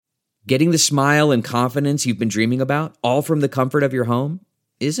Getting the smile and confidence you've been dreaming about, all from the comfort of your home,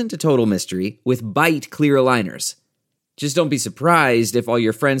 isn't a total mystery with Byte clear aligners. Just don't be surprised if all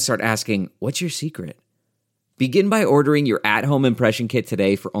your friends start asking, "What's your secret?" Begin by ordering your at-home impression kit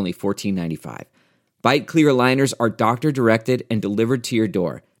today for only $14.95. Byte clear aligners are doctor-directed and delivered to your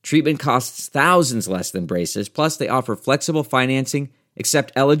door. Treatment costs thousands less than braces, plus they offer flexible financing,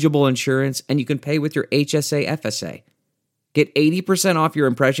 accept eligible insurance, and you can pay with your HSA FSA. Get 80% off your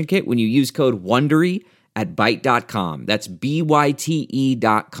impression kit when you use code WONDERY at Byte.com. That's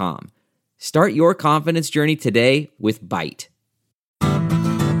BYTE.com. Start your confidence journey today with Byte.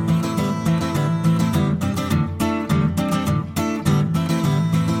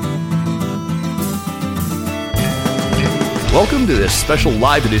 Welcome to this special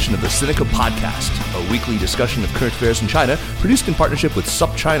live edition of the Sinica Podcast, a weekly discussion of current affairs in China, produced in partnership with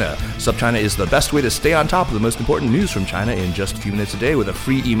SupChina. SupChina is the best way to stay on top of the most important news from China in just a few minutes a day with a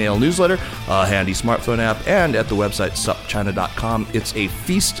free email newsletter, a handy smartphone app, and at the website supchina.com. It's a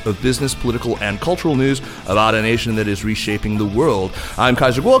feast of business, political, and cultural news about a nation that is reshaping the world. I'm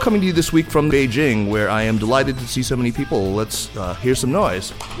Kaiser Kuo, coming to you this week from Beijing, where I am delighted to see so many people. Let's hear some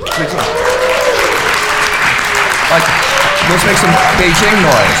noise. Let's make some Beijing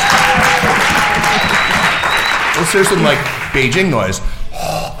noise. Let's hear some, Beijing noise.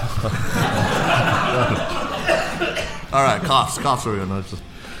 All right, coughs are going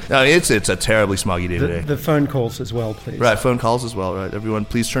no, it's a terribly smoggy day today. The phone calls as well, please. Right, phone calls as well, right. Everyone,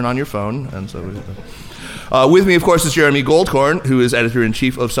 please turn on your phone. And so with me, of course, is Jeremy Goldkorn, who is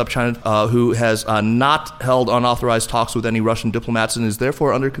editor-in-chief of SupChina, who has not held unauthorized talks with any Russian diplomats and is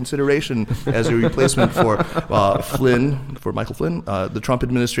therefore under consideration as a replacement for Michael Flynn. The Trump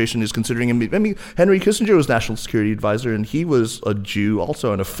administration is considering him. I mean, Henry Kissinger was national security advisor, and he was a Jew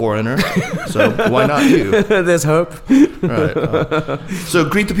also and a foreigner. So why not you? There's hope. Right. So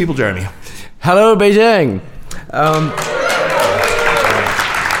greet the people, Jeremy. Hello, Beijing.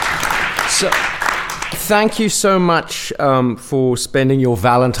 Thank you so much for spending your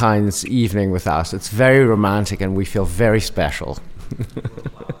Valentine's evening with us. It's very romantic and we feel very special.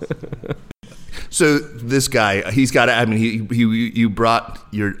 So this guy, he's got. I mean, you brought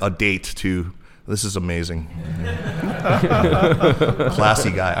a date to. This is amazing. Classy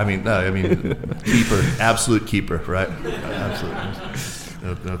guy. I mean, keeper, absolute keeper, right?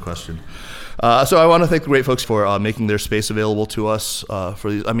 Absolutely, no question. So I want to thank the great folks for making their space available to us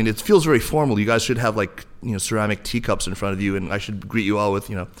for these. I mean, it feels very formal. You guys should have ceramic teacups in front of you, and I should greet you all with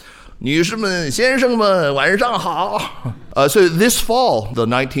so this fall, the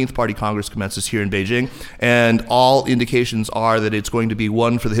 19th Party Congress commences here in Beijing, and all indications are that it's going to be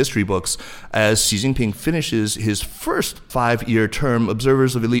one for the history books. As Xi Jinping finishes his first 5-year term,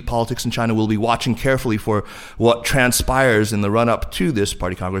 observers of elite politics in China will be watching carefully for what transpires in the run-up to this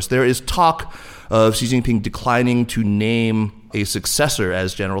Party Congress. There is talk of Xi Jinping declining to name a successor,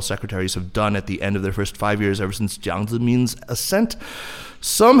 as general secretaries have done at the end of their first 5 years ever since Jiang Zemin's ascent.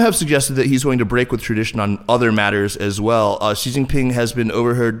 Some have suggested that he's going to break with tradition on other matters as well. Xi Jinping has been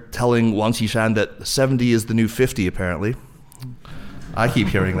overheard telling Wang Qishan that 70 is the new 50, apparently. I keep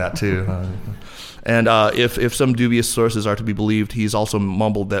hearing that, too. And if some dubious sources are to be believed, he's also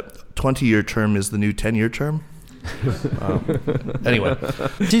mumbled that 20-year term is the new 10-year term. Anyway.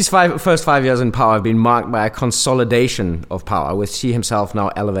 Xi's first 5 years in power have been marked by a consolidation of power, with Xi himself now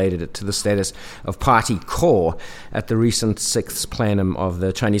elevated to the status of party core at the recent 6th plenum of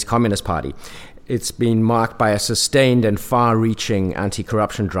the Chinese Communist Party. It's been marked by a sustained and far-reaching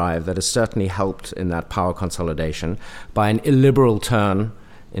anti-corruption drive that has certainly helped in that power consolidation, by an illiberal turn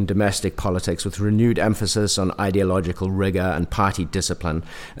in domestic politics with renewed emphasis on ideological rigor and party discipline,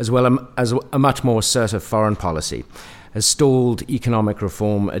 as well as a much more assertive foreign policy, a stalled economic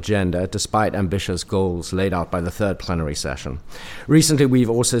reform agenda despite ambitious goals laid out by the third plenary session. Recently, we've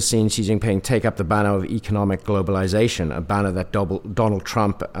also seen Xi Jinping take up the banner of economic globalization, a banner that Donald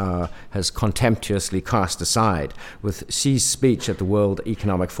Trump has contemptuously cast aside, with Xi's speech at the World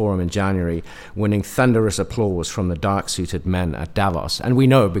Economic Forum in January winning thunderous applause from the dark-suited men at Davos. And we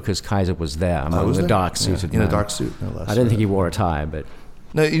know because Kaiser was there among the dark-suited men. In a dark suit, no less. I don't think he wore a tie, but...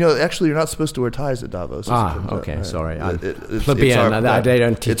 No, actually, you're not supposed to wear ties at Davos. Okay, right. Sorry. They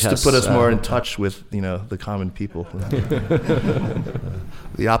don't teach us. It's to put us more in touch with, the common people.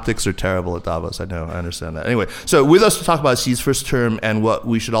 The optics are terrible at Davos. I know. I understand that. Anyway, so with us to talk about Xi's first term and what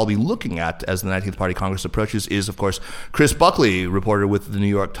we should all be looking at as the 19th Party Congress approaches is, of course, Chris Buckley, reporter with the New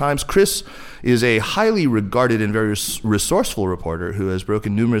York Times. Chris is a highly regarded and very resourceful reporter who has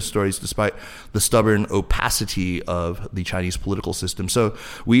broken numerous stories despite the stubborn opacity of the Chinese political system. So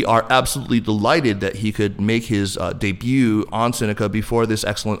we are absolutely delighted that he could make his debut on Sinica before this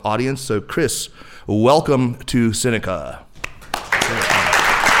excellent audience. So, Chris, welcome to Sinica.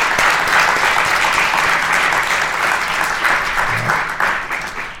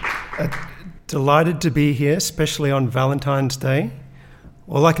 Delighted to be here, especially on Valentine's Day.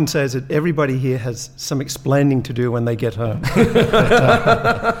 All I can say is that everybody here has some explaining to do when they get home.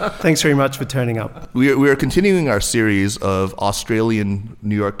 Thanks very much for turning up. We are continuing our series of Australian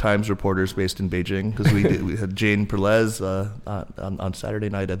New York Times reporters based in Beijing, because we had Jane Perlez on Saturday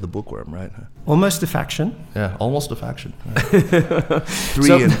night at the Bookworm, right? Almost a faction. Yeah, almost a faction. Right?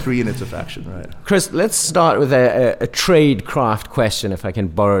 Three and it's a faction, right? Chris, let's start with a trade craft question, if I can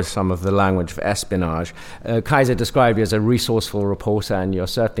borrow some of the language of espionage. Kaiser described you as a resourceful reporter, and you're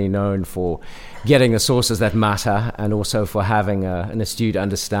certainly known for getting the sources that matter and also for having an astute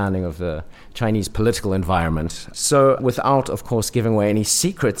understanding of the Chinese political environment. So without, of course, giving away any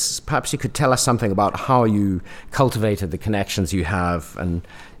secrets, perhaps you could tell us something about how you cultivated the connections you have and,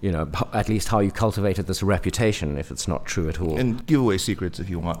 at least how you cultivated this reputation, if it's not true at all. And give away secrets if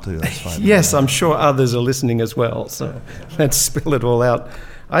you want to, that's fine. Yes, I'm sure others are listening as well, so let's spill it all out.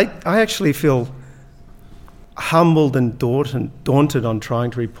 I actually feel humbled and daunted on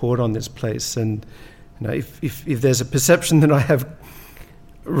trying to report on this place. And if there's a perception that I have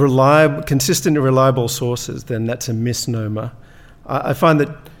consistent and reliable sources, then that's a misnomer. I find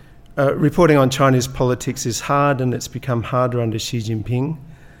that reporting on Chinese politics is hard, and it's become harder under Xi Jinping.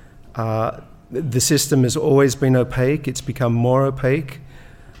 The system has always been opaque. It's become more opaque.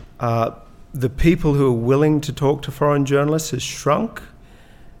 The people who are willing to talk to foreign journalists has shrunk.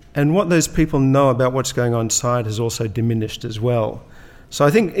 And what those people know about what's going on inside has also diminished as well. So I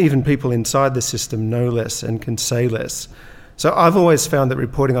think even people inside the system know less and can say less. So I've always found that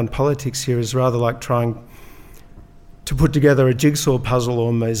reporting on politics here is rather like trying to put together a jigsaw puzzle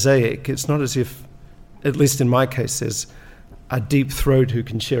or mosaic. It's not as if, at least in my case, there's a deep throat who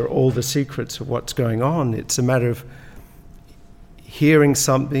can share all the secrets of what's going on. It's a matter of hearing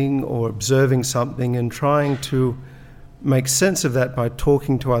something or observing something and trying to make sense of that by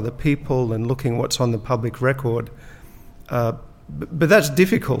talking to other people and looking what's on the public record. But that's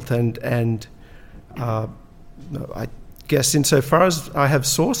difficult, and I guess insofar as I have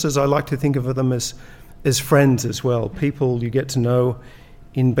sources, I like to think of them as friends as well, people you get to know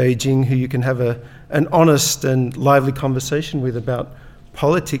in Beijing who you can have an honest and lively conversation with about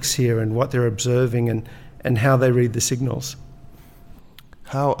politics here and what they're observing and how they read the signals.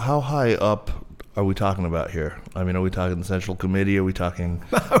 How high up are we talking about here? I mean, are we talking the Central Committee? Are we talking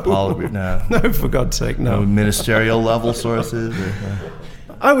No, for God's sake, no. Ministerial level sources?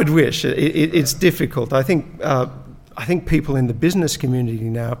 I would wish. It's difficult. I think people in the business community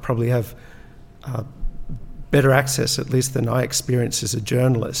now probably have better access, at least than I experience as a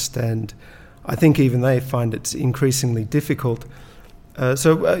journalist, and I think even they find it increasingly difficult.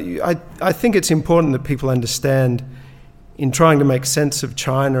 So I think it's important that people understand, in trying to make sense of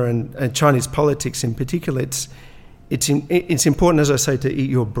China and Chinese politics in particular, it's important, as I say, to eat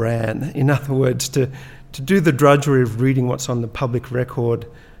your bran. In other words, to do the drudgery of reading what's on the public record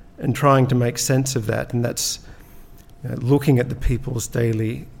and trying to make sense of that. And that's looking at the People's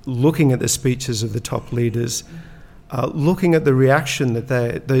Daily, looking at the speeches of the top leaders, looking at the reaction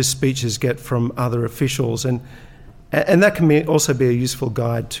that those speeches get from other officials. And that can also be a useful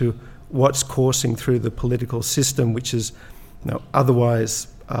guide to what's coursing through the political system, which is otherwise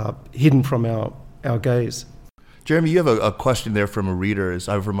hidden from our gaze. Jeremy, you have a question there from a reader.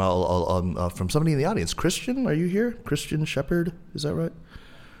 From somebody in the audience. Christian, are you here? Christian Shepherd, is that right?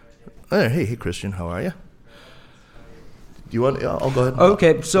 Hey, Christian, how are you? Do you want? I'll go ahead.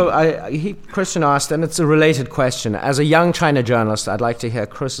 Okay, so Christian asked, and it's a related question. As a young China journalist, I'd like to hear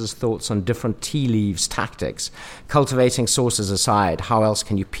Chris's thoughts on different tea leaves tactics. Cultivating sources aside, how else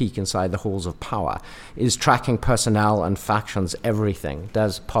can you peek inside the halls of power? Is tracking personnel and factions everything?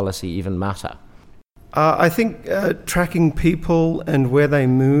 Does policy even matter? I think tracking people and where they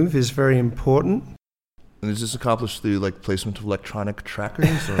move is very important. And is this accomplished through placement of electronic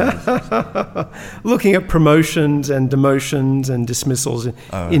trackers? Or looking at promotions and demotions and dismissals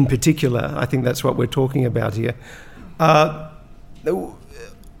in particular. I think that's what we're talking about here.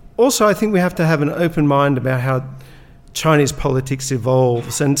 Also, I think we have to have an open mind about how Chinese politics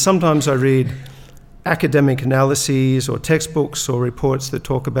evolves. And sometimes I read academic analyses or textbooks or reports that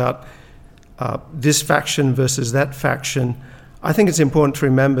talk about this faction versus that faction. I think it's important to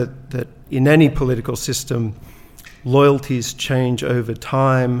remember that in any political system, loyalties change over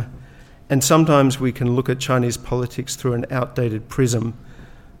time, and sometimes we can look at Chinese politics through an outdated prism.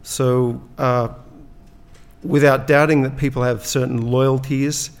 So without doubting that people have certain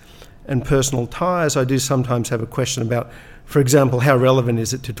loyalties and personal ties, I do sometimes have a question about, for example, how relevant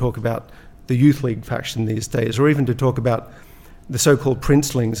is it to talk about the Youth League faction these days, or even to talk about the so-called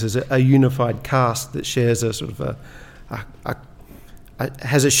princelings as a unified caste that shares a sort of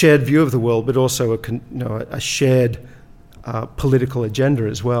has a shared view of the world, but also a shared political agenda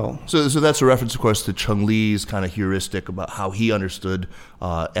as well. So that's a reference, of course, to Cheng Li's kind of heuristic about how he understood,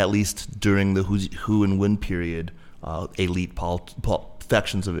 at least during the Hu and Wen period, elite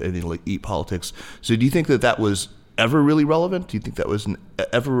factions of elite politics. So do you think that was ever really relevant? Do you think that was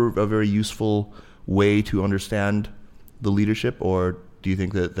ever a very useful way to understand the leadership, or do you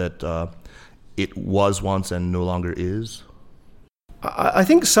think that it was once and no longer is? I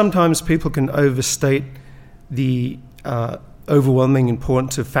think sometimes people can overstate the overwhelming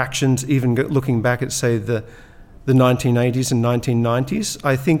importance of factions, even looking back at, say, the 1980s and 1990s.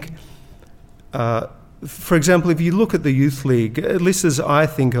 I think, for example, if you look at the Youth League, at least as I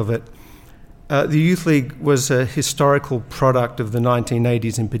think of it, the Youth League was a historical product of the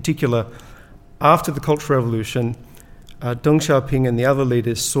 1980s in particular. After the Cultural Revolution, Deng Xiaoping and the other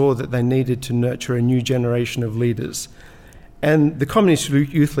leaders saw that they needed to nurture a new generation of leaders. And the Communist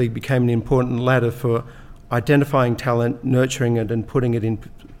Youth League became an important ladder for identifying talent, nurturing it, and putting it in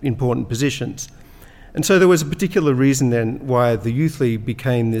important positions. And so there was a particular reason then why the Youth League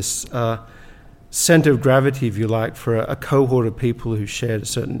became this centre of gravity, if you like, for a cohort of people who shared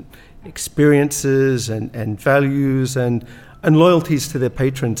certain experiences and values and loyalties to their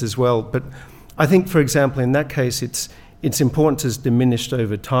patrons as well. But I think, for example, in that case, its importance has diminished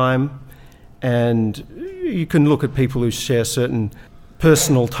over time, and you can look at people who share certain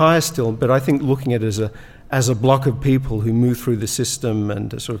personal ties still, but I think looking at it as a block of people who move through the system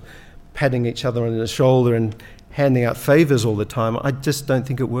and sort of patting each other on the shoulder and handing out favours all the time, I just don't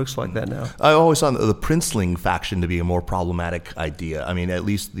think it works like that now. I always found the princeling faction to be a more problematic idea. I mean, at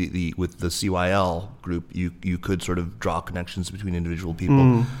least with the CYL group, you could sort of draw connections between individual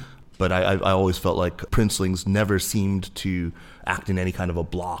people. But I always felt like princelings never seemed to act in any kind of a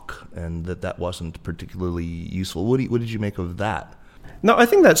block, and that wasn't particularly useful. What did you make of that? No, I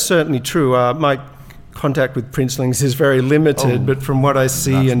think that's certainly true. My contact with princelings is very limited, but from what I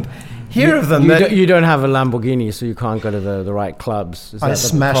see and hear of them... You don't have a Lamborghini, so you can't go to the right clubs. I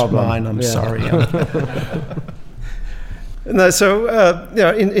smashed mine, I'm sorry. No, so,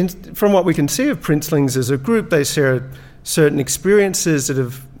 from what we can see of princelings as a group, they share certain experiences that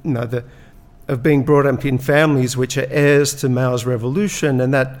of being brought up in families which are heirs to Mao's revolution,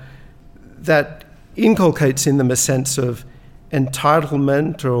 and that inculcates in them a sense of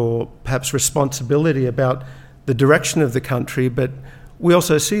entitlement or perhaps responsibility about the direction of the country. But we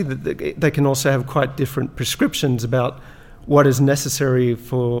also see that they can also have quite different prescriptions about what is necessary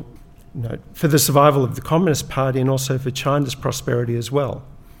for the survival of the Communist Party and also for China's prosperity as well.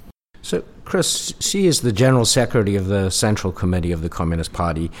 So, Chris, Xi is the General Secretary of the Central Committee of the Communist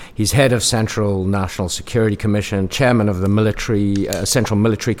Party. He's head of Central National Security Commission, chairman of the Central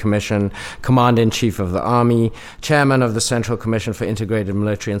Military Commission, commander-in-chief of the Army, chairman of the Central Commission for Integrated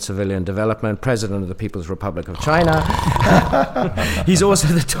Military and Civilian Development, president of the People's Republic of China. He's also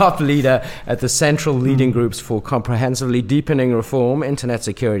the top leader at the Central Leading Groups for Comprehensively Deepening Reform, Internet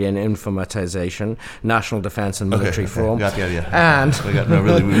Security and Informatization, National Defense and Military Reform. Got the idea. And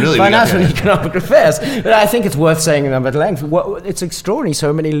really Financial and Economic Affairs. But I think it's worth saying them at length. It's extraordinary,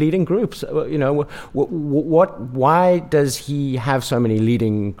 so many leading groups. Why does he have so many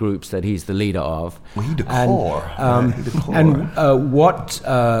leading groups that he's the leader of? Well, he decor.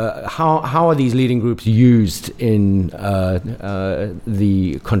 How are these leading groups used in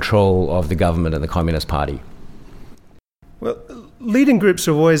the control of the government and the Communist Party? Well, leading groups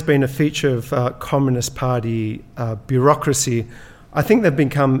have always been a feature of Communist Party bureaucracy. I think they've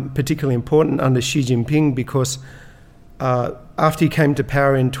become particularly important under Xi Jinping because after he came to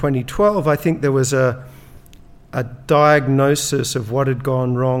power in 2012, I think there was a diagnosis of what had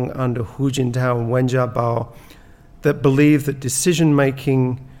gone wrong under Hu Jintao and Wen Jiabao that believed that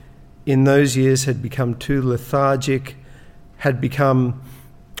decision-making in those years had become too lethargic, had become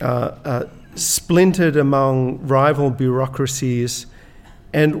splintered among rival bureaucracies,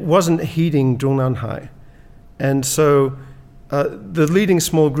 and wasn't heeding Zhongnanhai. And so the leading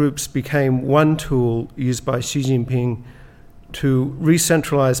small groups became one tool used by Xi Jinping to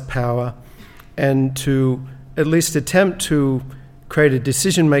re-centralize power and to at least attempt to create a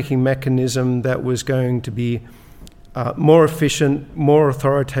decision-making mechanism that was going to be more efficient, more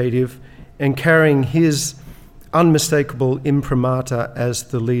authoritative, and carrying his unmistakable imprimatur as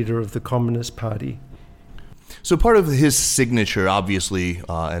the leader of the Communist Party. So part of his signature, obviously,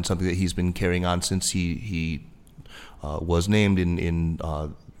 and something that he's been carrying on since he was named in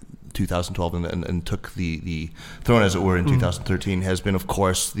 2012 and took the throne, as it were, in 2013, has been, of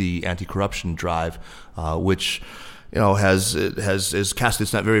course, the anti-corruption drive, which has cast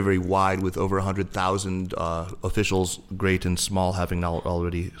its net very, very wide, with over 100,000 officials, great and small, having now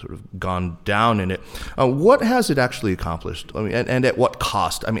already sort of gone down in it. What has it actually accomplished? I mean, and at what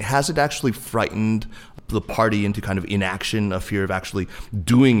cost? I mean, has it actually frightened the party into kind of inaction, a fear of actually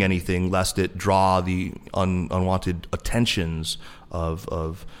doing anything, lest it draw the unwanted attentions of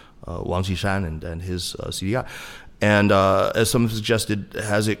Wang Qishan and his CDI? And as some have suggested,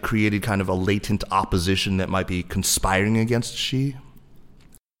 has it created kind of a latent opposition that might be conspiring against Xi?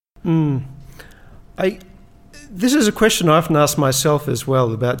 This is a question I often ask myself as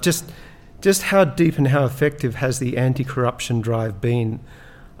well, about just how deep and how effective has the anti-corruption drive been.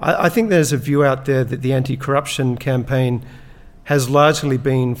 I think there's a view out there that the anti-corruption campaign has largely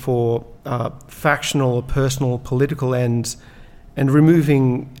been for factional or personal political ends, and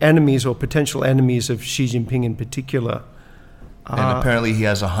removing enemies or potential enemies of Xi Jinping in particular. And apparently he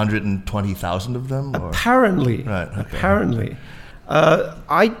has 120,000 of them? Or? Apparently. Right, okay. Apparently.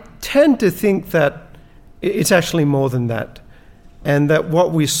 I tend to think that it's actually more than that. And that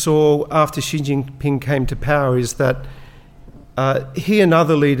what we saw after Xi Jinping came to power is that he and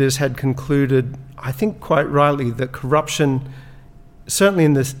other leaders had concluded, I think quite rightly, that corruption, certainly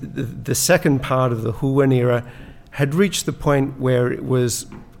in the second part of the Hu Wen era, had reached the point where it was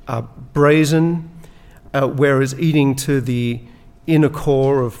brazen, where it was eating to the inner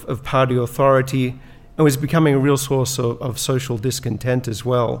core of party authority, and was becoming a real source of social discontent as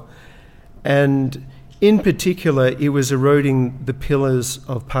well. And in particular, it was eroding the pillars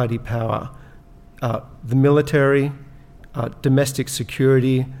of party power, the military, domestic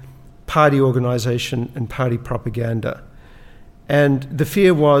security, party organisation, and party propaganda. And the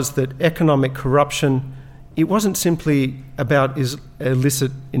fear was that economic corruption, it wasn't simply about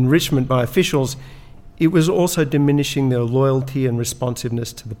illicit enrichment by officials, it was also diminishing their loyalty and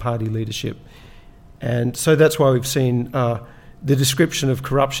responsiveness to the party leadership. And so that's why we've seen the description of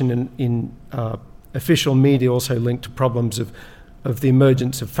corruption in official media also linked to problems of the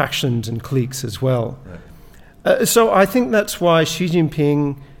emergence of factions and cliques as well. Right. So I think that's why Xi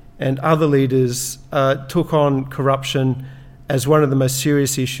Jinping and other leaders took on corruption as one of the most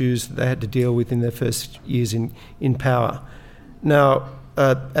serious issues that they had to deal with in their first years in power. Now,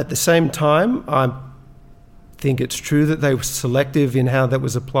 at the same time, I think it's true that they were selective in how that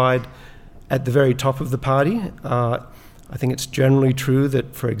was applied at the very top of the party. I think it's generally true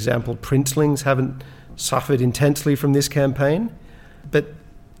that, for example, princelings haven't suffered intensely from this campaign. But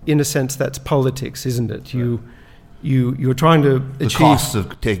in a sense, that's politics, isn't it? You're trying to achieve... The costs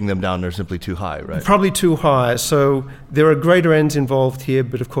of taking them down are simply too high, right? Probably too high. So there are greater ends involved here,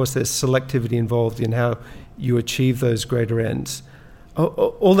 but of course there's selectivity involved in how you achieve those greater ends.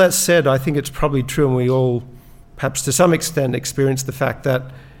 All that said, I think it's probably true, and we all, perhaps to some extent, experience the fact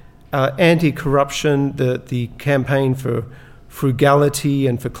that anti-corruption, the campaign for frugality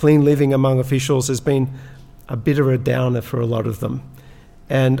and for clean living among officials has been a bit of a downer for a lot of them.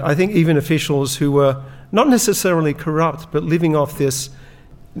 And I think even officials who were not necessarily corrupt, but living off this,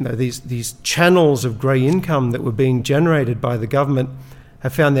 these channels of grey income that were being generated by the government,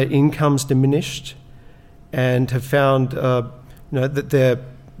 have found their incomes diminished, and have found that their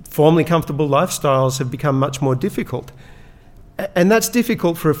formerly comfortable lifestyles have become much more difficult. And that's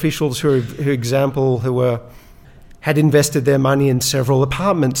difficult for officials who had invested their money in several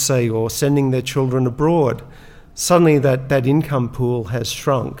apartments, say, or sending their children abroad. Suddenly that income pool has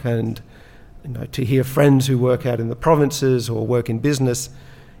shrunk, and to hear friends who work out in the provinces or work in business,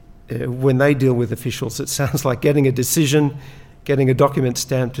 when they deal with officials, it sounds like getting a decision, getting a document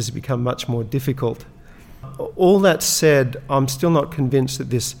stamped has become much more difficult. All that said, I'm still not convinced that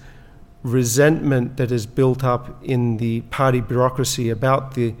this resentment that is built up in the party bureaucracy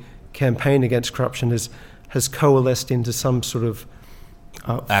about the campaign against corruption has coalesced into some sort of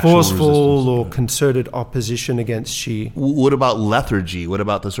forceful or concerted opposition against Xi. What about lethargy? What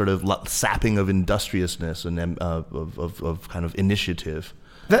about the sort of sapping of industriousness and of kind of initiative,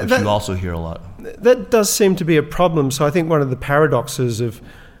 which you also hear a lot? That does seem to be a problem. So I think one of the paradoxes of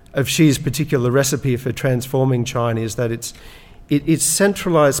Xi's particular recipe for transforming China is that it's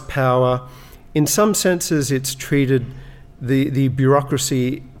centralized power. In some senses, it's treated the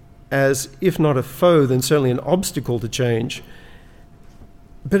bureaucracy as, if not a foe, then certainly an obstacle to change.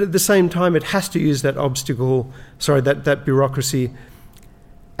 But at the same time, it has to use that bureaucracy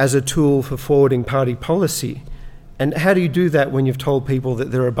as a tool for forwarding party policy. And how do you do that when you've told people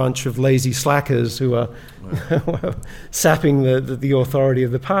that there are a bunch of lazy slackers who are sapping the authority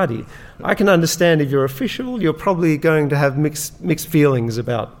of the party? I can understand if you're official, you're probably going to have mixed feelings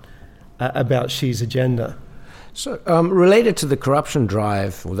about Xi's agenda. So, related to the corruption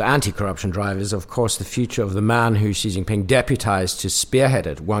drive, or the anti-corruption drive, is of course the future of the man who Xi Jinping deputized to spearhead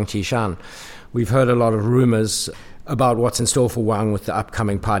it, Wang Qishan. We've heard a lot of rumors about what's in store for Wang with the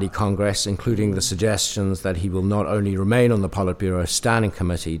upcoming party congress, including the suggestions that he will not only remain on the Politburo Standing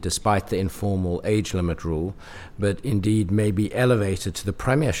Committee despite the informal age limit rule, but indeed may be elevated to the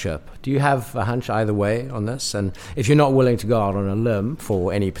premiership. Do you have a hunch either way on this? And if you're not willing to go out on a limb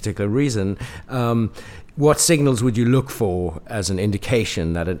for any particular reason, what signals would you look for as an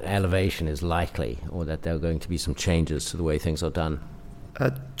indication that an elevation is likely, or that there are going to be some changes to the way things are done?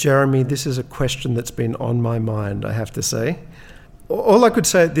 Jeremy, this is a question that's been on my mind, I have to say. All I could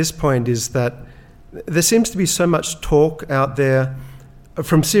say at this point is that there seems to be so much talk out there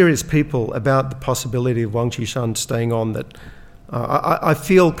from serious people about the possibility of Wang Qishan staying on that I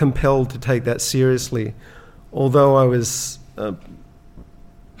feel compelled to take that seriously, although I was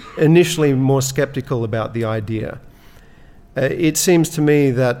initially more skeptical about the idea. It seems to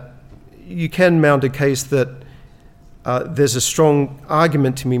me that you can mount a case that there's a strong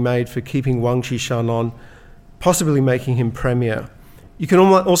argument to be made for keeping Wang Qishan on, possibly making him premier. You can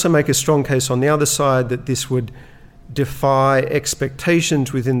also make a strong case on the other side that this would defy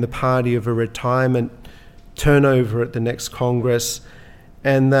expectations within the party of a retirement turnover at the next Congress,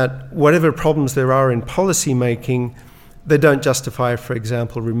 and that whatever problems there are in policy making, they don't justify, for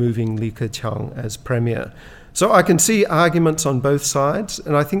example, removing Li Keqiang as premier. So I can see arguments on both sides,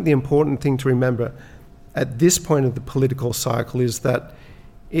 and I think the important thing to remember at this point of the political cycle is that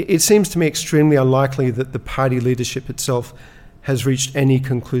it seems to me extremely unlikely that the party leadership itself has reached any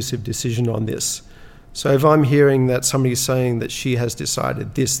conclusive decision on this. So if I'm hearing that somebody's saying that she has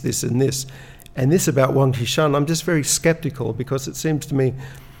decided this, and this about Wang Qishan, I'm just very skeptical, because it seems to me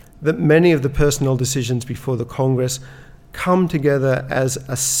that many of the personnel decisions before the Congress come together as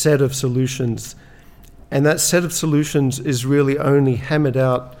a set of solutions, and that set of solutions is really only hammered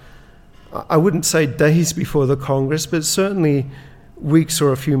out, I wouldn't say days before the Congress, but certainly weeks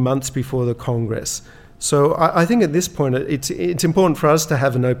or a few months before the Congress. So I think at this point it's important for us to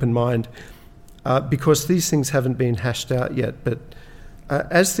have an open mind because these things haven't been hashed out yet. But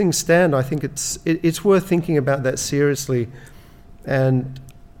as things stand, I think it's worth thinking about that seriously and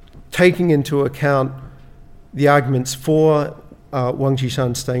taking into account the arguments for Wang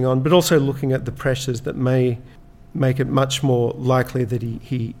Qishan staying on, but also looking at the pressures that may make it much more likely that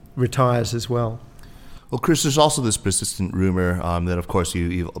he retires as well. Well, Chris, there's also this persistent rumor that, of course,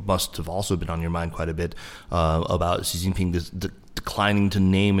 you must have also been on your mind quite a bit about Xi Jinping declining to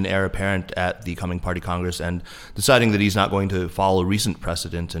name an heir apparent at the coming party congress and deciding that he's not going to follow recent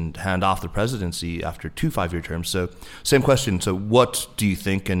precedent and hand off the presidency after 2 5-year terms. So same question. So what do you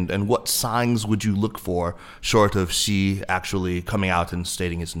think and what signs would you look for short of Xi actually coming out and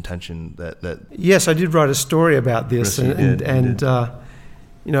stating his intention that Yes, I did write a story about this, and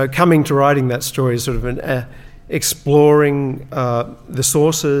coming to writing that story is sort of exploring the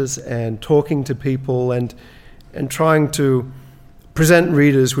sources and talking to people and trying to present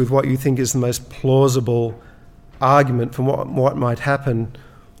readers with what you think is the most plausible argument for what might happen,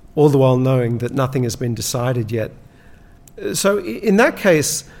 all the while knowing that nothing has been decided yet. So in that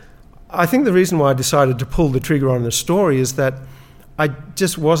case, I think the reason why I decided to pull the trigger on the story is that I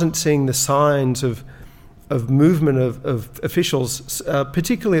just wasn't seeing the signs of movement of officials,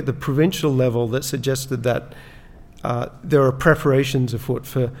 particularly at the provincial level, that suggested that there are preparations afoot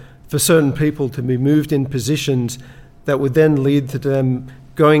for certain people to be moved in positions that would then lead to them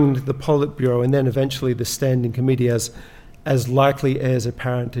going to the Politburo and then eventually the Standing Committee as likely heirs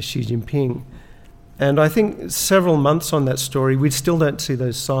apparent to Xi Jinping. And I think several months on that story, we still don't see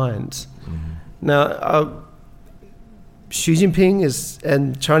those signs. Mm-hmm. Now, Xi Jinping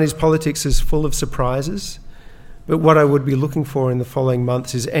and Chinese politics is full of surprises, but what I would be looking for in the following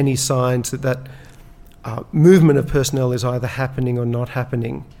months is any signs that movement of personnel is either happening or not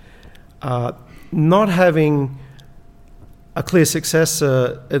happening. Not having a clear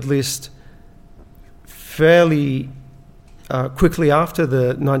successor, at least fairly quickly after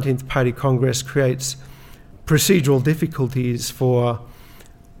the 19th Party Congress, creates procedural difficulties for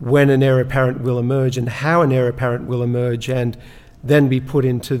when an heir apparent will emerge and how an heir apparent will emerge and then be put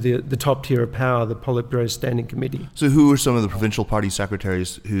into the top tier of power, the Politburo Standing Committee. So who are some of the provincial party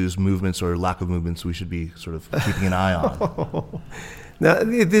secretaries whose movements or lack of movements we should be sort of keeping an eye on? Now,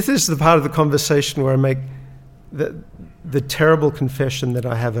 this is the part of the conversation where I make the terrible confession that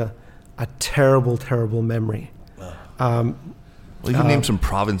I have a terrible, terrible memory. Well, you can name some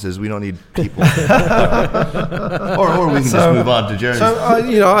provinces. We don't need people. or we can just move on to Jeremy's. So,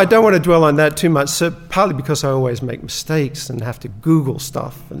 I don't want to dwell on that too much, so partly because I always make mistakes and have to Google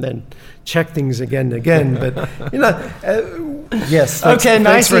stuff and then check things again and again. But, yes. Okay,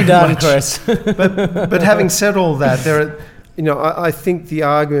 nicely done, Chris. But having said all that, I think the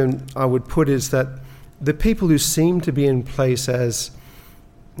argument I would put is that the people who seem to be in place as,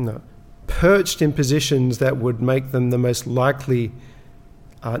 perched in positions that would make them the most likely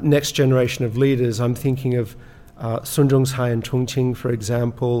next generation of leaders. I'm thinking of Sun Zhongcai in Chongqing, for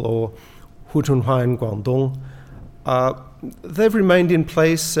example, or Hu Chunhua in Guangdong. They've remained in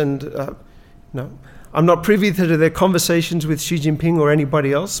place, and I'm not privy to their conversations with Xi Jinping or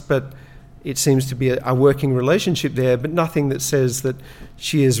anybody else, but it seems to be a working relationship there, but nothing that says that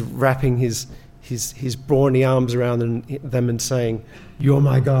Xi is wrapping his brawny arms around them and saying, "You're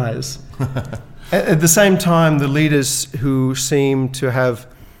my guys." At the same time, the leaders who seem to have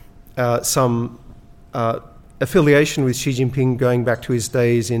some affiliation with Xi Jinping going back to his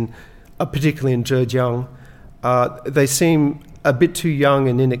days particularly in Zhejiang, they seem a bit too young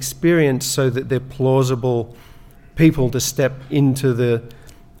and inexperienced so that they're plausible people to step into the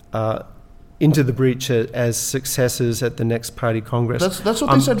breach as successors at the next party congress. That's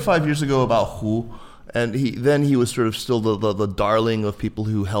what they said 5 years ago about Hu, and he was sort of still the darling of people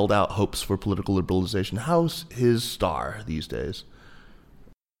who held out hopes for political liberalization. How's his star these days?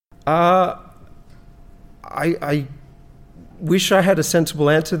 I wish I had a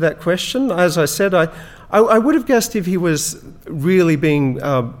sensible answer to that question. As I said, I would have guessed if he was really being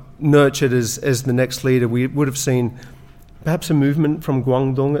nurtured as the next leader, we would have seen perhaps a movement from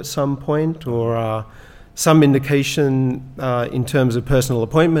Guangdong at some point, or some indication in terms of personal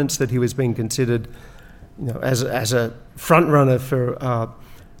appointments that he was being considered, as a front runner for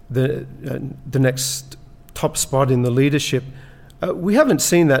the next top spot in the leadership. We haven't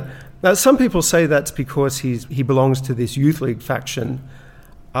seen that. Now, some people say that's because he belongs to this Youth League faction.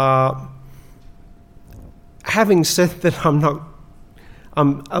 Having said that,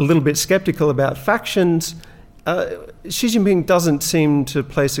 I'm a little bit skeptical about factions. Xi Jinping doesn't seem to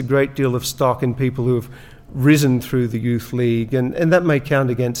place a great deal of stock in people who have risen through the Youth League, and that may count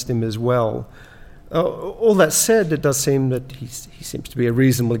against him as well. All that said, it does seem that he seems to be a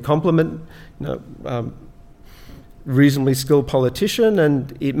reasonably competent, reasonably skilled politician,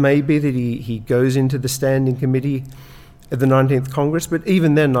 and it may be that he goes into the standing committee at the 19th Congress, but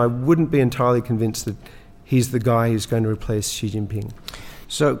even then I wouldn't be entirely convinced that he's the guy who's going to replace Xi Jinping.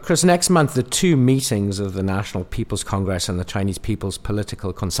 So, Chris, next month the two meetings of the National People's Congress and the Chinese People's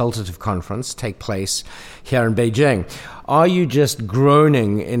Political Consultative Conference take place here in Beijing. Are you just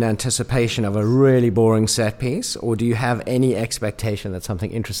groaning in anticipation of a really boring set piece, or do you have any expectation that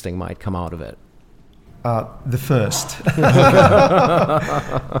something interesting might come out of it? The first.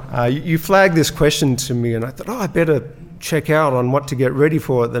 You flagged this question to me, and I thought, I better check out on what to get ready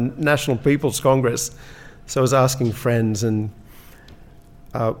for at the National People's Congress. So I was asking friends, and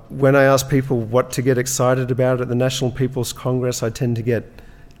when I ask people what to get excited about at the National People's Congress, I tend to get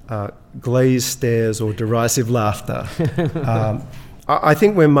glazed stares or derisive laughter. I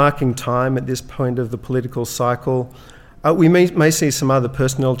think we're marking time at this point of the political cycle. We may see some other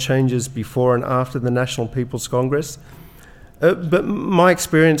personnel changes before and after the National People's Congress. But my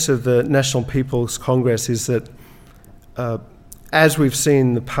experience of the National People's Congress is that as we've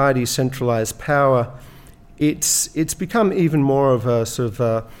seen the party centralize power, it's become even more of a sort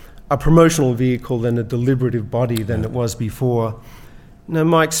of a promotional vehicle than a deliberative body than it was before.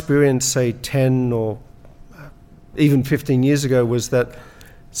 My experience, say 10 or even 15 years ago, was that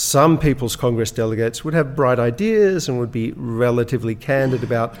some People's Congress delegates would have bright ideas and would be relatively candid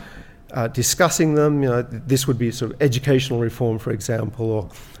about discussing them. This would be sort of educational reform, for example, or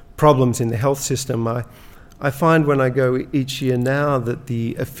problems in the health system. I find when I go each year now that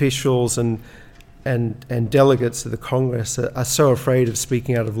the officials and delegates of the Congress are so afraid of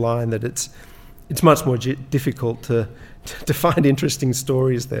speaking out of line that it's much more difficult to find interesting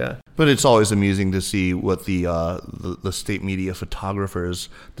stories there. But it's always amusing to see what the state media photographers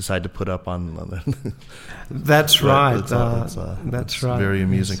decide to put up on. That's right. That's right. Very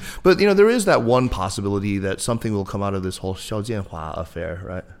amusing. Yes. But there is that one possibility that something will come out of this whole Xiao Jianhua affair,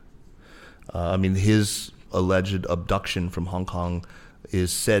 right? His alleged abduction from Hong Kong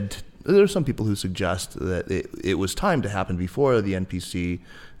is said. There are some people who suggest that it was timed to happen before the NPC,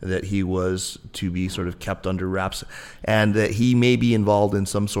 that he was to be sort of kept under wraps, and that he may be involved in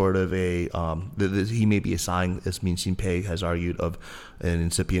some sort of that he may be a sign, as Min Xinpei has argued, of an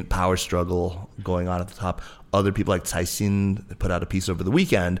incipient power struggle going on at the top. other people like Cai Xin put out a piece over the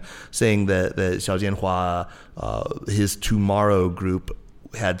weekend saying that Xiao Jianhua, his Tomorrow group,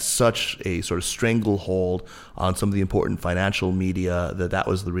 had such a sort of stranglehold on some of the important financial media that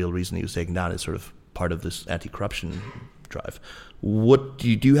was the real reason he was taken down. It's sort of part of this anti-corruption drive. What do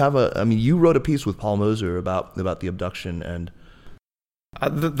you have you wrote a piece with Paul Moser about the abduction and...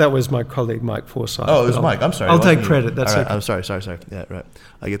 that was my colleague, Mike Forsyth. Oh, it was Mike. I'm sorry. I'll take credit. That's right. okay. I'm sorry. Yeah, right.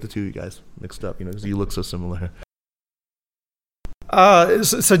 I get the two of you guys mixed up, because you look so similar.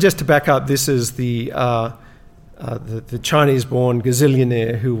 So just to back up, this is the Chinese-born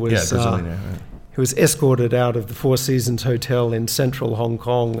gazillionaire who was who was escorted out of the Four Seasons Hotel in central Hong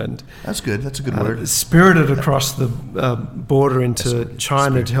Kong, and that's good. That's a good word. Spirited across the border into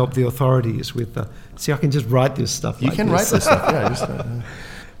China to help the authorities with. See, I can just write this stuff. You like can this. write this stuff.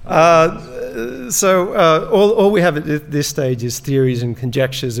 Yeah. So all we have at this stage is theories and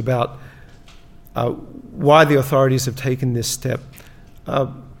conjectures about why the authorities have taken this step.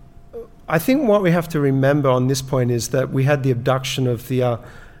 I think what we have to remember on this point is that we had the abduction of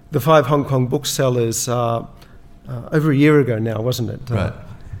the 5 Hong Kong booksellers over a year ago now, wasn't it? Right.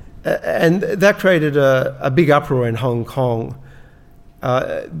 And that created a big uproar in Hong Kong.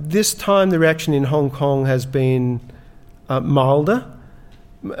 This time the reaction in Hong Kong has been milder,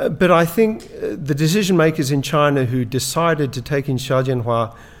 but I think the decision makers in China who decided to take in Xiao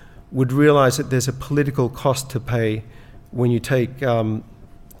Jianhua would realize that there's a political cost to pay when you take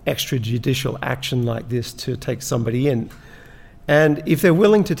extrajudicial action like this to take somebody in. And if they're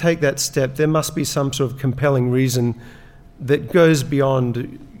willing to take that step, there must be some sort of compelling reason that goes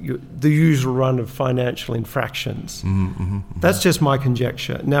beyond the usual run of financial infractions. That's just my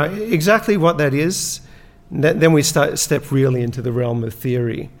conjecture. Now, exactly what that is, then we step really into the realm of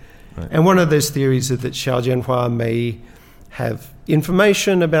theory. Right. And one of those theories is that Xiao Jianhua may have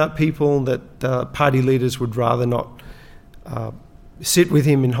information about people that party leaders would rather not sit with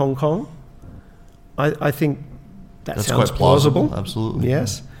him in Hong Kong. I think that's sounds quite plausible. Absolutely.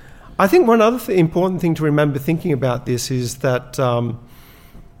 Yes. I think one other important thing to remember thinking about this is that I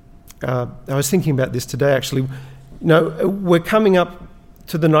was thinking about this today actually. We're coming up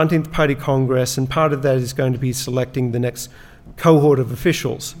to the 19th Party Congress, and part of that is going to be selecting the next cohort of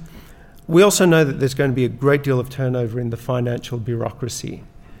officials. We also know that there's going to be a great deal of turnover in the financial bureaucracy.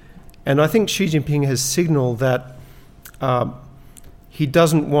 And I think Xi Jinping has signaled that he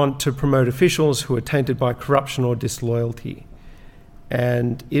doesn't want to promote officials who are tainted by corruption or disloyalty.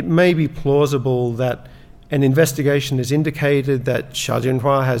 And it may be plausible that an investigation has indicated that Xiao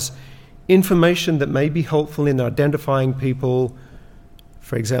Jianhua has information that may be helpful in identifying people,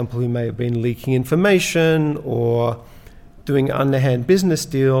 for example, who may have been leaking information or doing underhand business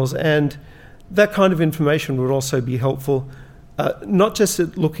deals. And that kind of information would also be helpful, not just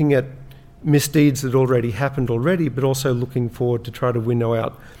at looking at misdeeds that already happened already, but also looking forward to try to winnow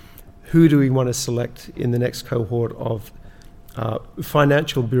out who do we want to select in the next cohort of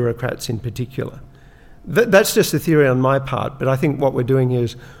financial bureaucrats in particular. That's just a theory on my part, but I think what we're doing here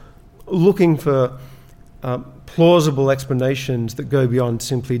is looking for plausible explanations that go beyond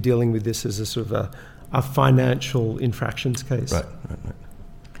simply dealing with this as a sort of a financial infractions case. Right.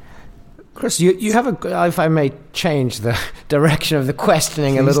 Chris, you have if I may change the direction of the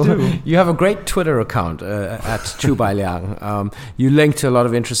questioning Please a little, do. You have a great Twitter account at Chu Bailiang. You link to a lot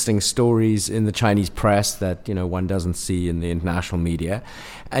of interesting stories in the Chinese press that one doesn't see in the international media,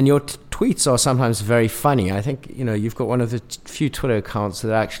 and your tweets are sometimes very funny. I think you've got one of the few Twitter accounts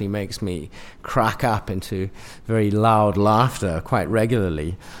that actually makes me crack up into very loud laughter quite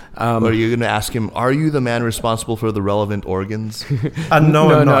regularly. Are you going to ask him, are you the man responsible for the relevant organs? No,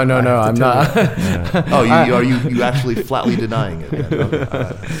 I'm not. No, I'm not. Yeah. Oh, are you actually flatly denying it? Yeah,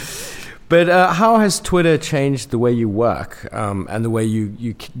 okay. But how has Twitter changed the way you work and the way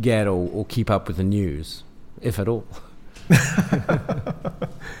you get or keep up with the news, if at all?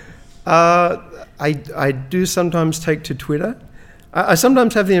 I do sometimes take to Twitter. I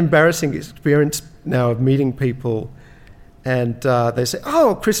sometimes have the embarrassing experience now of meeting people and they say,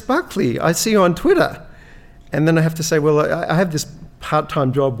 "Oh, Chris Buckley, I see you on Twitter." And then I have to say, well, I have this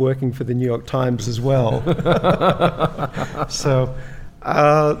part-time job working for the New York Times as well. So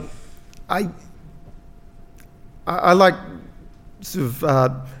I like sort of...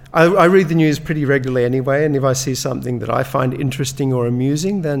 I read the news pretty regularly anyway, and if I see something that I find interesting or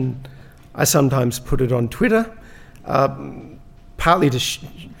amusing, then I sometimes put it on Twitter, partly to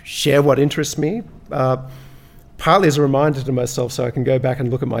share what interests me, partly as a reminder to myself so I can go back and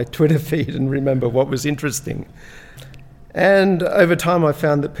look at my Twitter feed and remember what was interesting. And over time I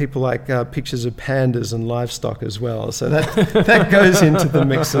found that people like pictures of pandas and livestock as well, so that goes into the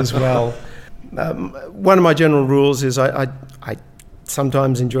mix as well. One of my general rules is I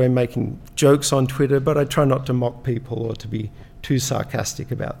sometimes enjoy making jokes on Twitter, but I try not to mock people or to be too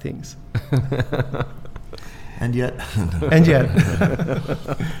sarcastic about things. And yet.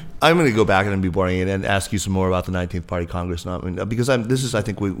 I'm going to go back and be boring and ask you some more about the 19th Party Congress, because I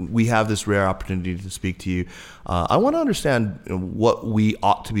think we have this rare opportunity to speak to you. I want to understand what we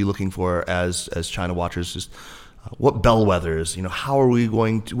ought to be looking for as China watchers. Just what bellwethers, how are we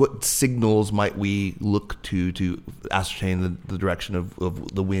going to? What signals might we look to ascertain the direction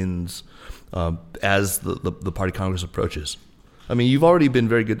of the winds as the Party Congress approaches? I mean, you've already been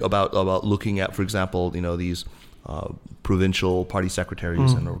very good about looking at, for example, these provincial party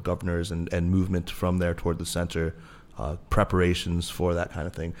secretaries and or governors and movement from there toward the center, preparations for that kind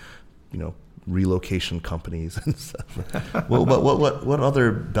of thing, relocation companies and stuff. Well, what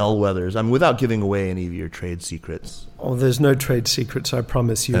other bellwethers? I mean, without giving away any of your trade secrets. Oh, there's no trade secrets, I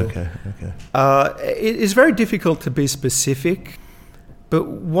promise you. Okay. It is very difficult to be specific, but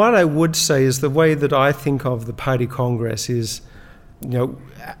what I would say is the way that I think of the Party Congress is,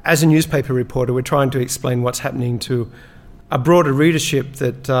 as a newspaper reporter, we're trying to explain what's happening to a broader readership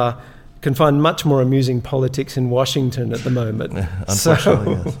that can find much more amusing politics in Washington at the moment.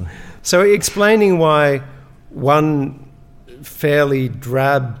 Unfortunately, yes. So explaining why one fairly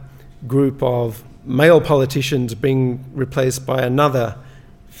drab group of male politicians being replaced by another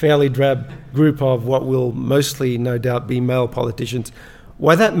fairly drab group of what will mostly, no doubt, be male politicians,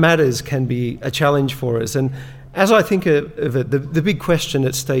 why that matters can be a challenge for us. And as I think of it, the big question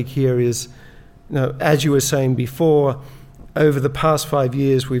at stake here is, as you were saying before, over the past 5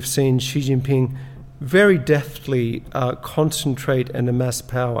 years, we've seen Xi Jinping very deftly concentrate and amass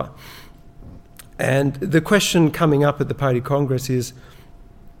power. And the question coming up at the Party Congress is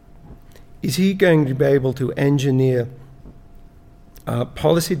he going to be able to engineer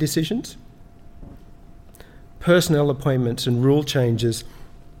policy decisions, personnel appointments and rule changes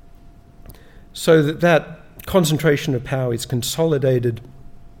so that concentration of power is consolidated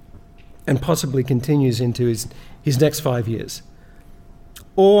and possibly continues into his next 5 years?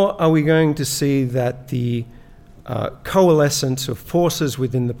 Or are we going to see that the coalescence of forces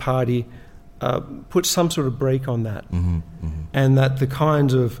within the party put some sort of brake on that, and that the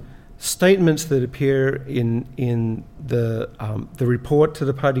kinds of statements that appear in the report to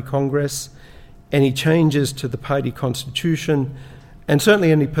the Party Congress, any changes to the party constitution, and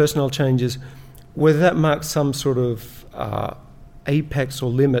certainly any personnel changes, whether that marks some sort of apex or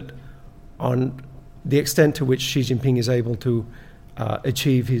limit on the extent to which Xi Jinping is able to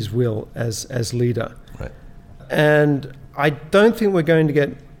achieve his will as leader. Right. And I don't think we're going to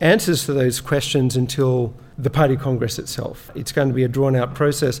get answers to those questions until the Party Congress itself. It's going to be a drawn-out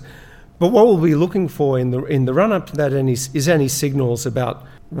process. But what we'll be looking for in the run-up to that is any signals about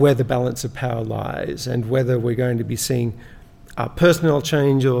where the balance of power lies and whether we're going to be seeing personnel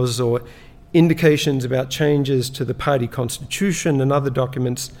changes or indications about changes to the party constitution and other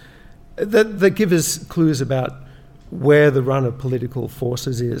documents that give us clues about where the run of political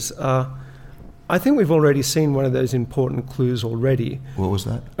forces is. I think we've already seen one of those important clues already. What was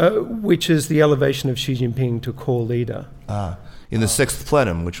that? Which is the elevation of Xi Jinping to core leader. In the sixth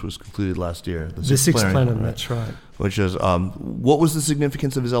plenum, which was concluded last year. The sixth plenum, right? That's right. Which is, what was the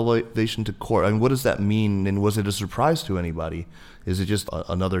significance of his elevation to core? I mean, what does that mean, and was it a surprise to anybody? Is it just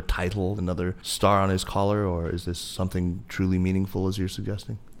another title, another star on his collar, or is this something truly meaningful, as you're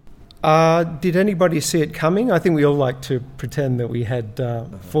suggesting? Did anybody see it coming? I think we all like to pretend that we had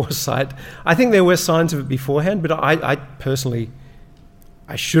foresight. I think there were signs of it beforehand, but I personally,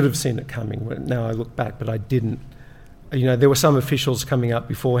 I should have seen it coming. Now I look back, but I didn't. There were some officials coming up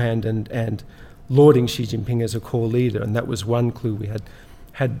beforehand and lauding Xi Jinping as a core leader, and that was one clue we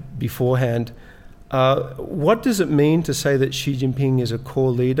had beforehand. What does it mean to say that Xi Jinping is a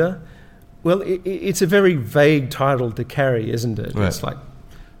core leader? Well, it's a very vague title to carry, isn't it? Right. It's like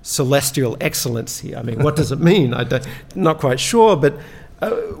celestial excellency. I mean, what does it mean? Not quite sure, but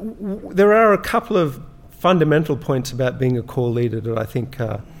there are a couple of fundamental points about being a core leader that I think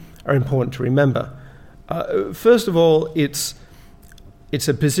are important to remember. First of all, it's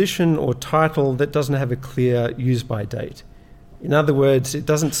a position or title that doesn't have a clear use-by date. In other words, it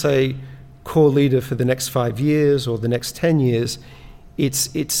doesn't say core leader for the next 5 years or the next 10 years.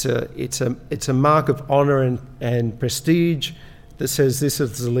 It's a mark of honor and prestige that says this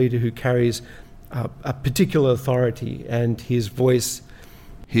is the leader who carries a particular authority, and his voice,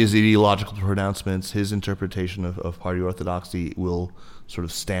 his ideological pronouncements, his interpretation of party orthodoxy will sort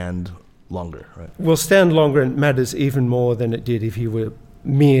of stand longer, right? Will stand longer and matters even more than it did if he were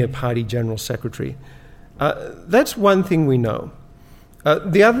mere party general secretary. That's one thing we know.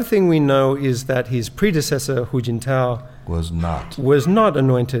 The other thing we know is that his predecessor, Hu Jintao, was not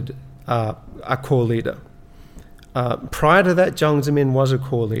anointed a core leader. Prior to that, Jiang Zemin was a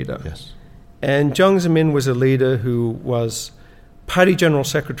core leader. Yes. And Jiang Zemin was a leader who was party general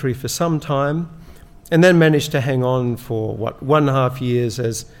secretary for some time and then managed to hang on for, 1.5 years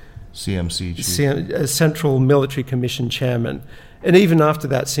as CMC as Central Military Commission chairman. And even after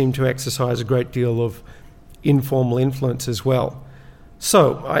that seemed to exercise a great deal of informal influence as well.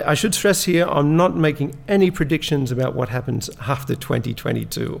 So I should stress here, I'm not making any predictions about what happens after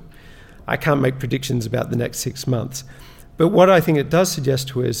 2022. I can't make predictions about the next 6 months. But what I think it does suggest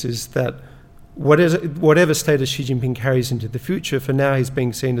to us is that whatever status Xi Jinping carries into the future, for now he's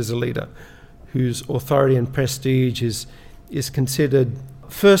being seen as a leader whose authority and prestige is considered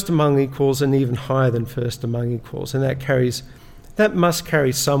first among equals and even higher than first among equals. And that must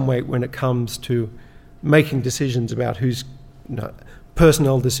carry some weight when it comes to making decisions about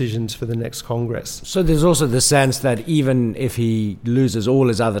personnel decisions for the next Congress. So there's also the sense that even if he loses all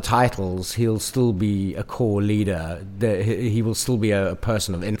his other titles, he'll still be a core leader. He will still be a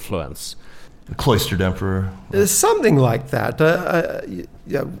person of influence. The cloistered emperor. Something like that.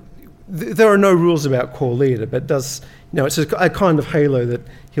 There are no rules about core leader, but it's a kind of halo that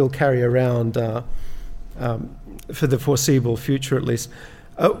he'll carry around for the foreseeable future, at least.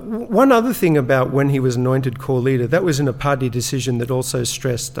 One other thing about when he was anointed core leader, that was in a party decision that also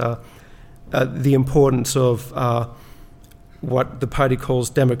stressed the importance of what the party calls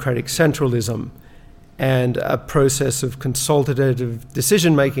democratic centralism and a process of consultative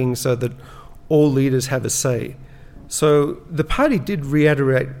decision-making so that all leaders have a say. So the party did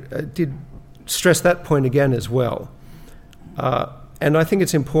stress that point again as well. And I think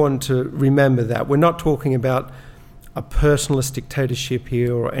it's important to remember that. We're not talking about a personalist dictatorship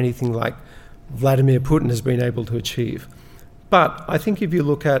here or anything like Vladimir Putin has been able to achieve. But I think if you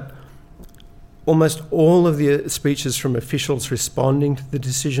look at almost all of the speeches from officials responding to the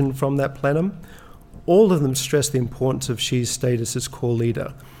decision from that plenum, all of them stress the importance of Xi's status as core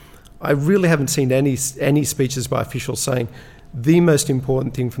leader. I really haven't seen any speeches by officials saying the most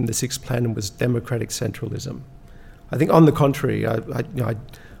important thing from the sixth plenum was democratic centralism. I think on the contrary,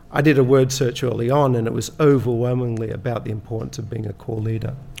 I did a word search early on and it was overwhelmingly about the importance of being a core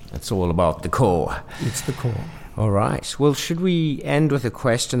leader. It's all about the core. It's the core. All right. Well, should we end with a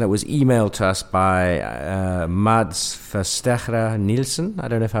question that was emailed to us by Mads Verstegra Nielsen? I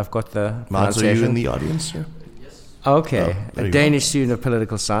don't know if I've got the Mads, are you in the audience here? Okay. Oh, a Danish student of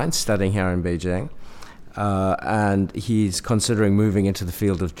political science studying here in Beijing. And he's considering moving into the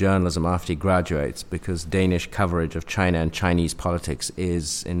field of journalism after he graduates because Danish coverage of China and Chinese politics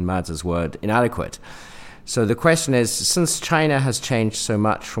is, in Mads' word, inadequate. So the question is, since China has changed so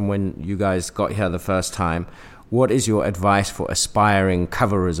much from when you guys got here the first time, what is your advice for aspiring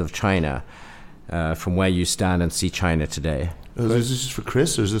coverers of China from where you stand and see China today? Is this for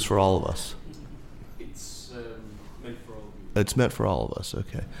Chris or is this for all of us? It's meant for all of us,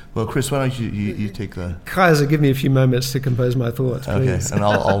 okay. Well, Chris, why don't you take the... Kaiser, give me a few moments to compose my thoughts, please. Okay, and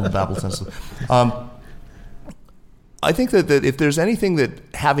I'll babble sensibly. I think that if there's anything that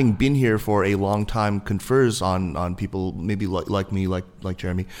having been here for a long time confers on people, maybe like me, like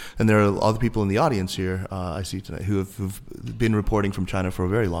Jeremy, and there are other people in the audience here I see tonight who've been reporting from China for a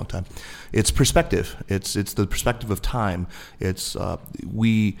very long time. It's perspective. It's the perspective of time. It's there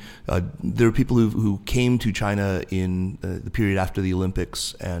are people who came to China in the period after the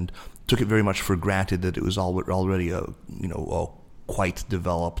Olympics and took it very much for granted that it was already a quite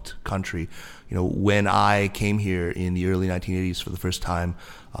developed country. When I came here in the early 1980s for the first time,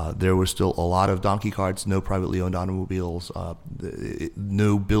 there were still a lot of donkey carts, no privately owned automobiles,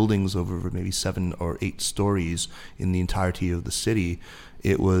 no buildings over maybe 7 or 8 stories in the entirety of the city.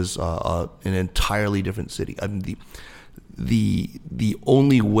 It was an entirely different city. I mean, the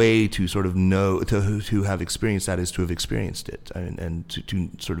only way to sort of know, to have experienced that is to have experienced it and to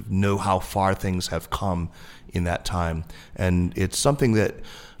sort of know how far things have come in that time. And it's something that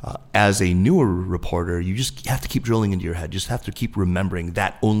as a newer reporter, you just have to keep drilling into your head. You just have to keep remembering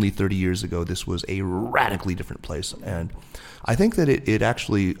that only 30 years ago, this was a radically different place. And I think that it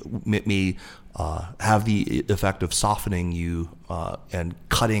actually may have the effect of softening you and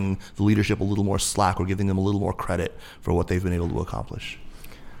cutting the leadership a little more slack or giving them a little more credit for what they've been able to accomplish.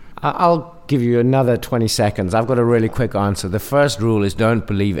 I'll give you another 20 seconds. I've got a really quick answer. The first rule is don't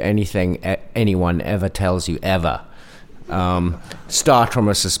believe anything anyone ever tells you ever. Start from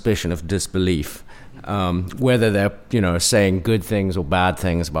a suspicion of disbelief. Whether they're saying good things or bad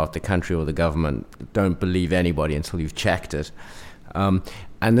things about the country or the government, don't believe anybody until you've checked it.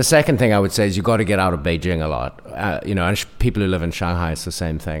 And the second thing I would say is you got to get out of Beijing a lot. And people who live in Shanghai, it's the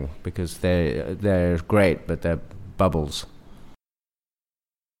same thing because they're great, but they're bubbles.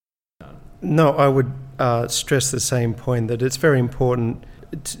 No, I would stress the same point, that it's very important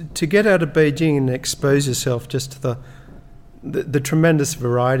to get out of Beijing and expose yourself just to the tremendous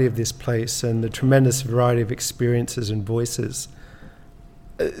variety of this place and the tremendous variety of experiences and voices.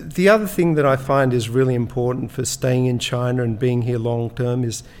 The other thing that I find is really important for staying in China and being here long term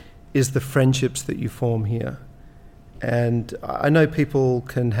is the friendships that you form here. And I know people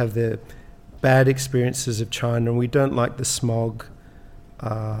can have their bad experiences of China, and we don't like the smog.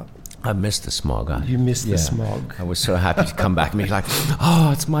 I missed the smog. You missed the smog. I was so happy to come back and be like,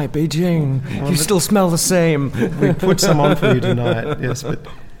 oh, it's my Beijing. You still smell the same. We put some on for you tonight, yes. But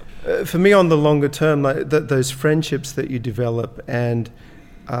for me, on the longer term, like those friendships that you develop and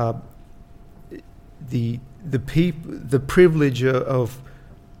the privilege of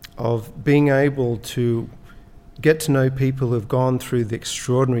being able to get to know people who've gone through the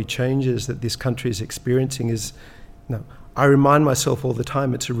extraordinary changes that this country is experiencing is, I remind myself all the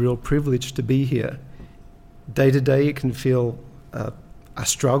time it's a real privilege to be here. Day to day it can feel a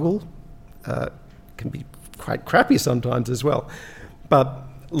struggle, can be quite crappy sometimes as well, but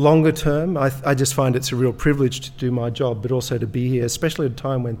longer term I just find it's a real privilege to do my job, but also to be here, especially at a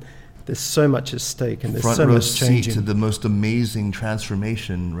time when there's so much at stake and there's front so row much changing. Seat to the most amazing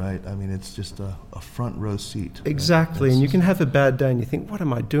transformation, right? I mean, it's just a front row seat. Exactly, right? And you can have a bad day and you think, what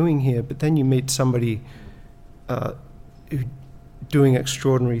am I doing here? But then you meet somebody doing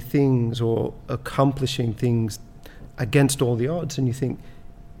extraordinary things or accomplishing things against all the odds, and you think,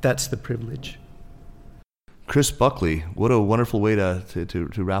 that's the privilege. Chris Buckley, what a wonderful way to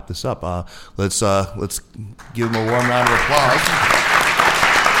wrap this up. Let's give him a warm round of applause.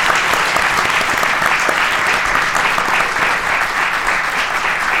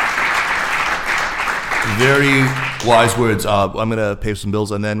 Very wise words. I'm going to pay some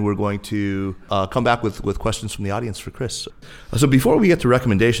bills, and then we're going to come back with questions from the audience for Chris. So before we get to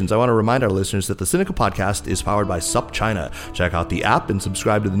recommendations, I want to remind our listeners that the Sinica Podcast is powered by SupChina. Check out the app and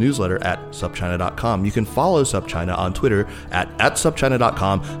subscribe to the newsletter at supchina.com. You can follow SupChina on Twitter at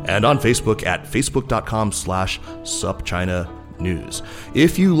supchina.com and on Facebook at facebook.com/supchina news.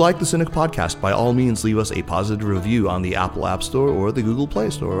 If you like the Sinica Podcast, by all means leave us a positive review on the Apple App Store or the Google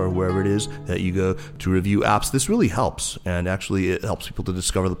Play Store or wherever it is that you go to review apps. This really helps, and actually it helps people to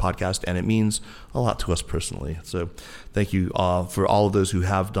discover the podcast, and it means a lot to us personally. So thank you for all of those who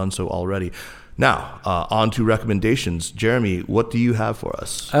have done so already. Now, on to recommendations. Jeremy, what do you have for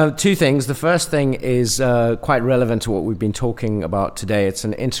us? Two things. The first thing is quite relevant to what we've been talking about today. It's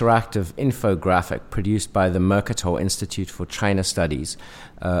an interactive infographic produced by the Mercator Institute for China Studies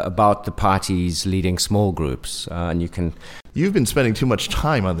about the party's leading small groups. And you can... You've been spending too much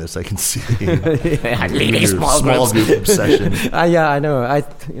time on this, I can see. Leading small group obsession. Yeah, I know.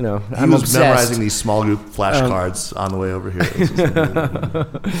 I'm was obsessed. Memorizing these small group flashcards on the way over here.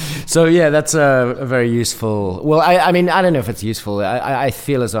 So yeah, that's a very useful. Well, I mean, I don't know if it's useful. I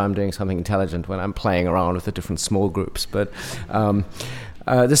feel as though I'm doing something intelligent when I'm playing around with the different small groups, but.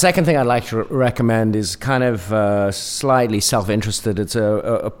 The second thing I'd like to recommend is kind of slightly self-interested. It's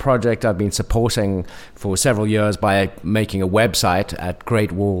a project I've been supporting for several years by making a website at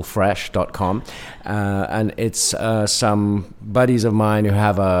greatwallfresh.com. And it's some buddies of mine who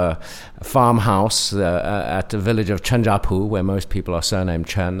have a farmhouse at the village of Chenjiapu, where most people are surnamed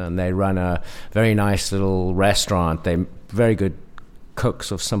Chen, and they run a very nice little restaurant. They're very good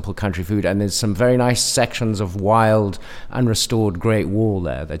cooks of simple country food, and there's some very nice sections of wild, unrestored Great Wall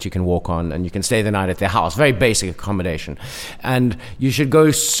there that you can walk on, and you can stay the night at their house. Very basic accommodation. And you should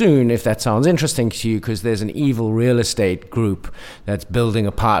go soon if that sounds interesting to you, because there's an evil real estate group that's building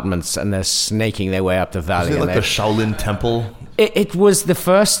apartments, and they're snaking their way up the valley. Is it like the Shaolin Temple? It was the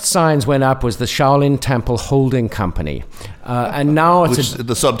first signs went up was the Shaolin Temple Holding Company. And now it's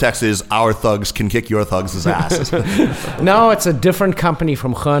the subtext is our thugs can kick your thugs' ass. Now it's a different company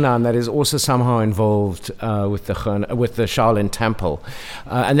from Henan that is also somehow involved with the Shaolin Temple,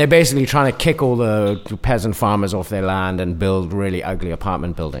 and they're basically trying to kick all the peasant farmers off their land and build really ugly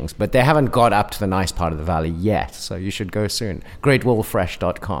apartment buildings. But they haven't got up to the nice part of the valley yet, so you should go soon.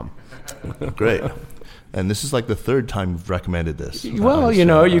 GreatWallFresh.com. Great. And this is like the third time we've recommended this. Well,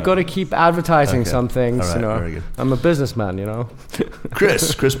 you've got to keep advertising some things. All right, very good. I'm a businessman,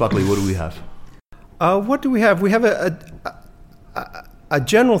 Chris Buckley, what do we have? What do we have? We have a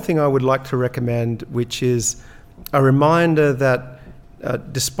general thing I would like to recommend, which is a reminder that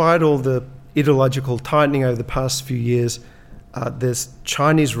despite all the ideological tightening over the past few years, there's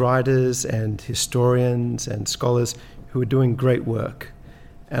Chinese writers and historians and scholars who are doing great work.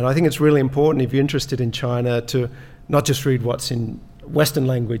 And I think it's really important, if you're interested in China, to not just read what's in Western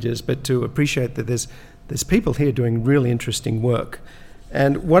languages, but to appreciate that there's people here doing really interesting work.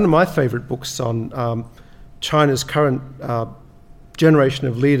 And one of my favorite books on China's current generation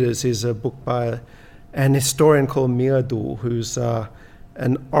of leaders is a book by an historian called Miadu, who's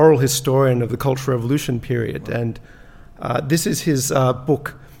an oral historian of the Cultural Revolution period. And this is his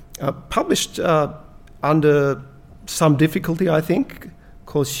book, published under some difficulty, I think,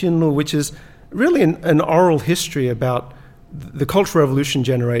 called Xinlu, which is really an oral history about the Cultural Revolution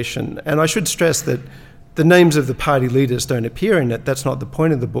generation. And I should stress that the names of the party leaders don't appear in it. That's not the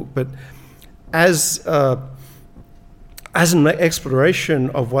point of the book. But as an exploration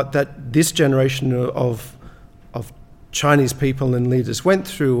of what this generation of Chinese people and leaders went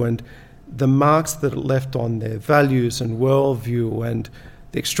through, and the marks that it left on their values and worldview, and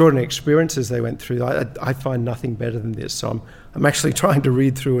the extraordinary experiences they went through, I find nothing better than this. So I'm actually trying to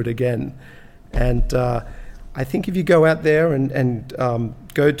read through it again. And I think if you go out there and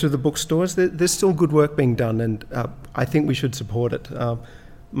go to the bookstores, there's still good work being done, and I think we should support it.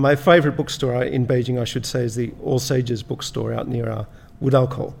 My favourite bookstore in Beijing, I should say, is the All Sages bookstore out near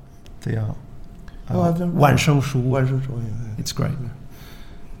Wudao. I've never Wansheng It's great.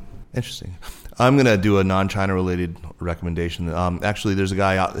 Interesting. I'm going to do a non-China related recommendation. Actually, there's a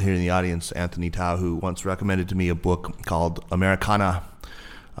guy out here in the audience, Anthony Tao, who once recommended to me a book called Americana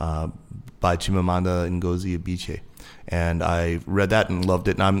by Chimamanda Ngozi Adichie. And I read that and loved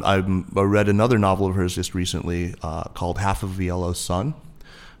it. And I read another novel of hers just recently called Half of the Yellow Sun,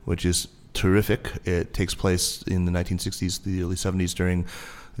 which is terrific. It takes place in the 1960s, the early 70s, during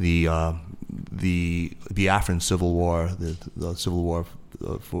the Biafran Civil War, the Civil War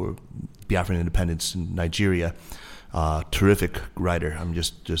for Biafran independence in Nigeria. Terrific writer. I'm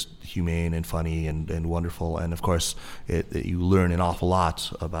just humane and funny and wonderful. And of course, you learn an awful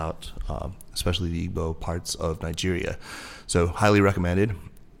lot about, especially the Igbo parts of Nigeria. So highly recommended.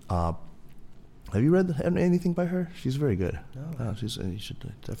 Have you read anything by her? She's very good. No. You should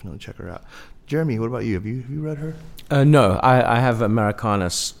definitely check her out. Jeremy, what about you? Have you read her? No, I have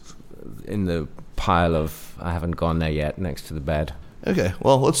Americanus in the pile of, I haven't gone there yet, next to the bed. Okay,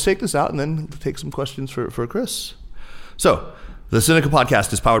 well, let's take this out and then take some questions for Chris. So, the Sinica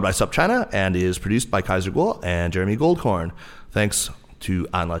Podcast is powered by SupChina and is produced by Kaiser Kuo and Jeremy Goldkorn. Thanks to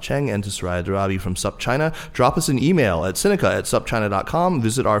Anla Cheng and to Soraya Darabi from SupChina. Drop us an email at sinica@supchina.com.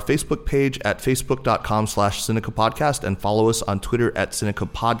 Visit our Facebook page at facebook.com/SinicaPodcast and follow us on Twitter at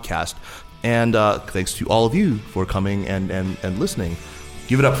SinicaPodcast. And thanks to all of you for coming and listening.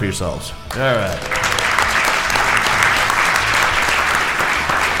 Give it up for yourselves. All right.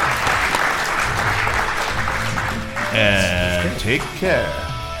 And take care.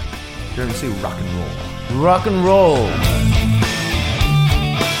 Jeremy, say rock and roll. Rock and roll.